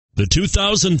The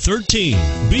 2013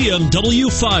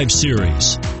 BMW 5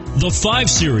 Series. The 5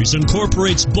 Series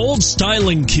incorporates bold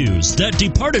styling cues that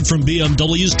departed from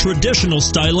BMW's traditional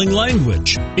styling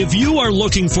language. If you are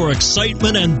looking for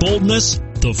excitement and boldness,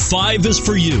 the 5 is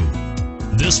for you.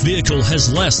 This vehicle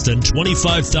has less than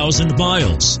 25,000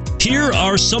 miles. Here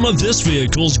are some of this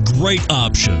vehicle's great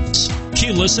options: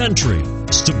 keyless entry,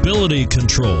 stability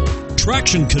control,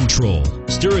 traction control,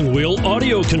 steering wheel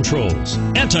audio controls,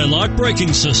 anti-lock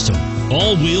braking system,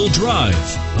 all-wheel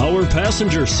drive, power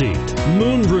passenger seat,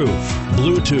 moonroof,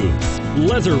 Bluetooth,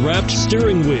 leather-wrapped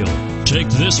steering wheel. Take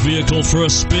this vehicle for a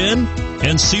spin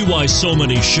and see why so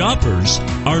many shoppers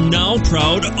are now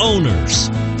proud owners.